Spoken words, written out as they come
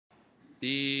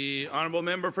The honourable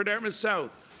member for Dartmouth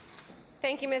South.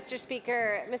 Thank you, Mr.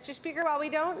 Speaker. Mr. Speaker, while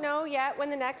we don't know yet when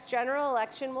the next general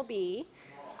election will be,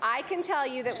 I can tell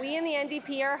you that we in the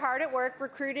NDP are hard at work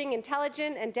recruiting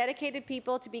intelligent and dedicated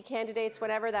people to be candidates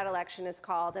whenever that election is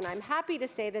called. And I'm happy to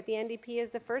say that the NDP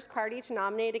is the first party to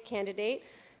nominate a candidate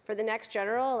for the next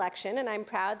general election, and I'm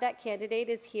proud that candidate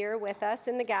is here with us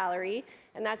in the gallery,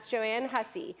 and that's Joanne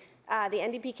Hussey, the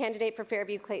NDP candidate for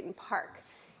Fairview-Clayton Park.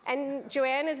 And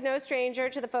Joanne is no stranger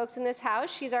to the folks in this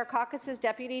House. She's our caucus's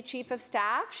Deputy Chief of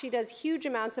Staff. She does huge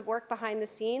amounts of work behind the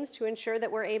scenes to ensure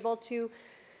that we're able to,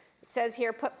 it says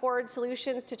here, put forward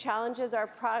solutions to challenges our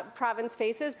province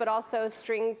faces, but also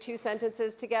string two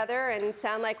sentences together and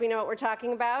sound like we know what we're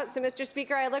talking about. So, Mr.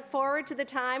 Speaker, I look forward to the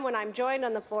time when I'm joined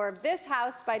on the floor of this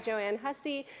House by Joanne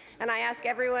Hussey, and I ask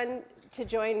everyone to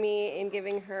join me in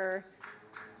giving her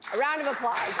a round of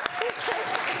applause.